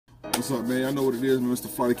What's up, man? Y'all know what it is, man. It's the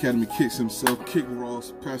Flight Academy Kicks himself, Kick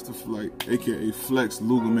Ross, Pastor Flight, aka Flex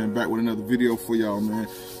Luger, man. Back with another video for y'all, man.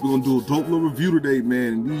 We're gonna do a dope little review today,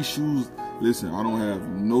 man. And these shoes, listen, I don't have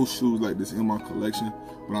no shoes like this in my collection,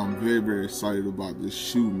 but I'm very, very excited about this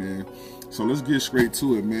shoe, man. So let's get straight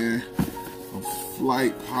to it, man.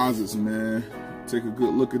 Flight posits, man. Take a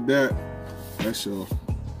good look at that. That's your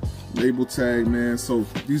label tag, man. So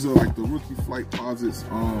these are like the rookie Flight posits.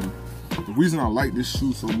 The reason I like this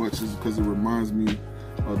shoe so much is because it reminds me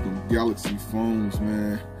of the Galaxy phones,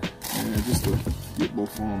 man. And just to get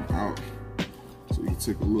both of them out so you can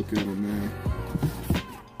take a look at them, man.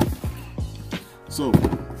 So,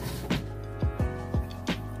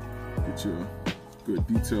 get your good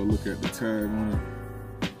detailed look at the tag on it.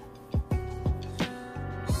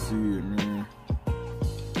 See it, man.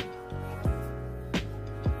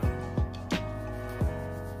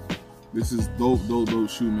 This is dope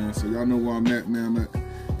shoe, man. So y'all know where I'm at, man. I'm at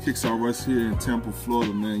Kicks R Us here in Tampa,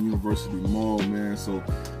 Florida, man. University Mall, man. So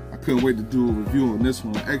I couldn't wait to do a review on this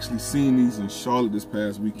one. I actually seen these in Charlotte this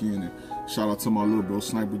past weekend. And shout out to my little bro,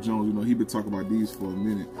 Sniper Jones. You know, he been talking about these for a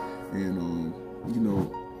minute. And, you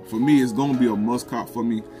know, for me, it's going to be a must cop for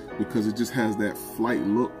me because it just has that flight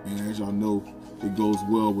look. And as y'all know, it goes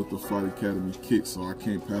well with the Flight Academy Kicks. So I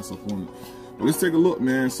can't pass up on it. But let's take a look,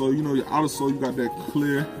 man. So, you know, your outer sole, you got that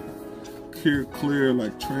clear,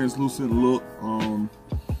 like translucent look. On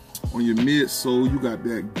your midsole, you got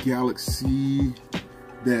that Galaxy,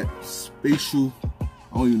 that spatial.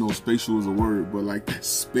 I don't even know if spatial is a word, but like that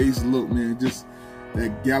space look, man. Just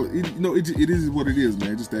that Galaxy. You know, it is what it is,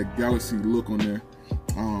 man. Just that Galaxy look on there.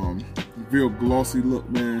 Real glossy look,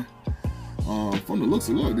 man. From the looks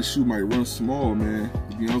of it, this shoe might run small, man.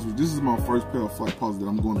 To be honest with you, this is my first pair of Flight posits that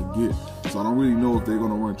I'm going to get. So I don't really know if they're going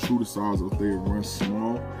to run true to size or if they run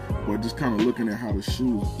small. But just kind of looking at how the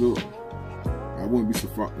shoe is built, I wouldn't be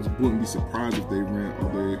surprised if they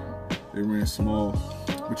ran small.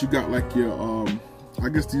 But you got like your I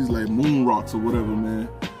guess these like moon rocks or whatever, man.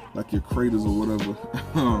 Like your craters or whatever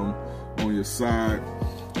on your side.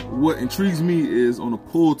 What intrigues me is on the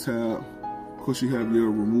pull tab. Of course, you have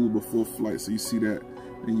your remove before flight, so you see that,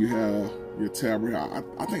 and you have your tab right here.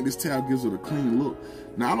 I think this tab gives it a clean look.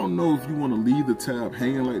 Now, I don't know if you want to leave the tab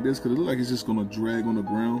hanging like this, because it looks like it's just going to drag on the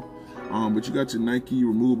ground. But you got your Nike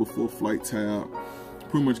remove before flight tab,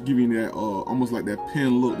 pretty much giving that almost like that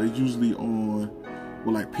pin look that's usually on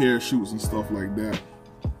with like parachutes and stuff like that.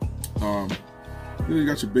 Then you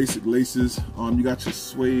got your basic laces. You got your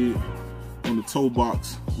suede on the toe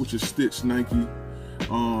box, which is stitched Nike.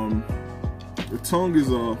 The tongue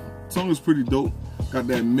is pretty dope. Got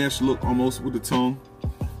that mesh look almost with the tongue.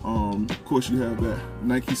 Of course, you have that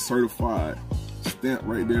Nike certified stamp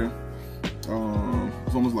right there. It's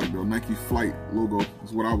almost like the Nike Flight logo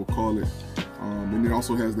is what I would call it. And it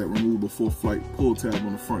also has that remove before flight pull tab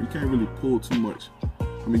on the front. You can't really pull too much.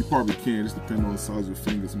 I mean, you probably can, just depending on the size of your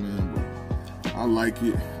fingers, man. But I like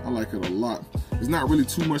it. I like it a lot. There's not really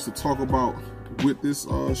too much to talk about with this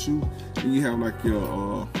shoe. And you have like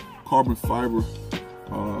your carbon fiber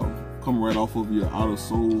coming right off of your outer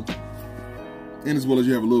sole, and as well as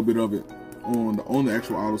you have a little bit of it on the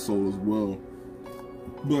actual outer sole as well.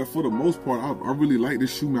 But for the most part, I really like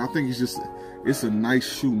this shoe, man. I think it's a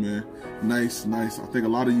nice shoe, man. Nice. I think a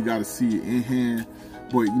lot of you got to see it in hand,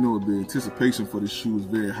 but you know, the anticipation for this shoe is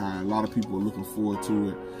very high. A lot of people are looking forward to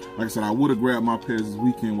it. Like I said, I would have grabbed my pairs this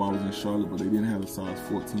weekend while I was in Charlotte, but they didn't have a size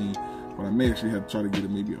 14. But I may actually have to try to get it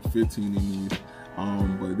maybe a 15 in these.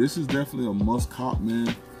 But this is definitely a must cop,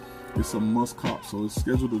 man. It's a must cop, so it's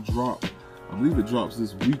scheduled to drop. I believe it drops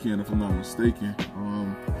this weekend if I'm not mistaken.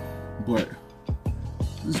 But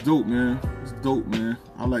it's dope, man. It's dope, man.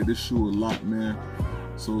 I like this shoe a lot, man.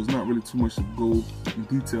 So it's not really too much to go in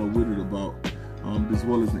detail with it about. As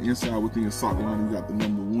well as the inside within your sock line, you got the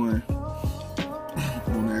number 1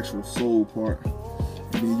 on the actual sole part.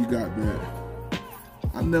 And then you got that.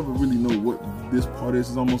 I never really know what this part is.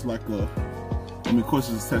 It's almost like a, I mean, of course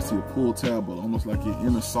it's attached to your pull tab, but almost like your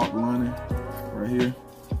inner sock lining right here.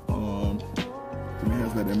 And it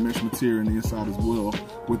has that mesh material on the inside as well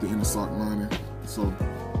with the inner sock lining. So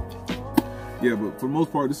yeah, but for the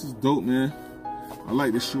most part, this is dope, man. I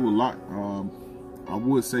like this shoe a lot. I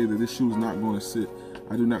would say that this shoe is not going to sit.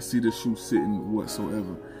 I do not see this shoe sitting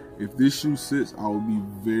whatsoever. If this shoe sits, I will be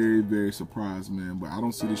very, very surprised, man. But I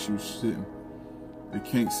don't see this shoe sitting. It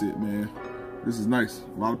can't sit, man. This is nice.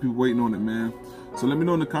 A lot of people waiting on it, man. So let me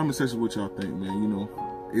know in the comment section what y'all think, man. You know,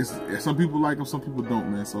 some people like them, some people don't,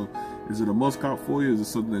 man. So is it a must cop for you? Is it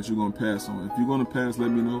something that you're gonna pass on? If you're gonna pass,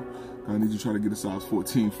 let me know. I need you to try to get a size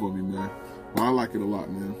 14 for me, man. But I like it a lot,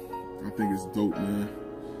 man. I think it's dope, man.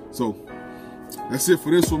 So That's it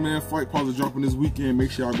for this one, man. Flight pods are dropping this weekend.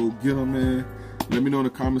 Make sure y'all go get them, man. Let me know in the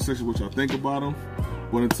comment section what y'all think about them.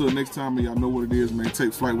 But until next time, y'all know what it is, man.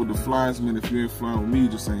 Take flight with the Flyest, man. If you ain't flying with me, you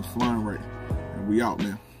just ain't flying right. And we out,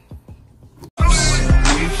 man.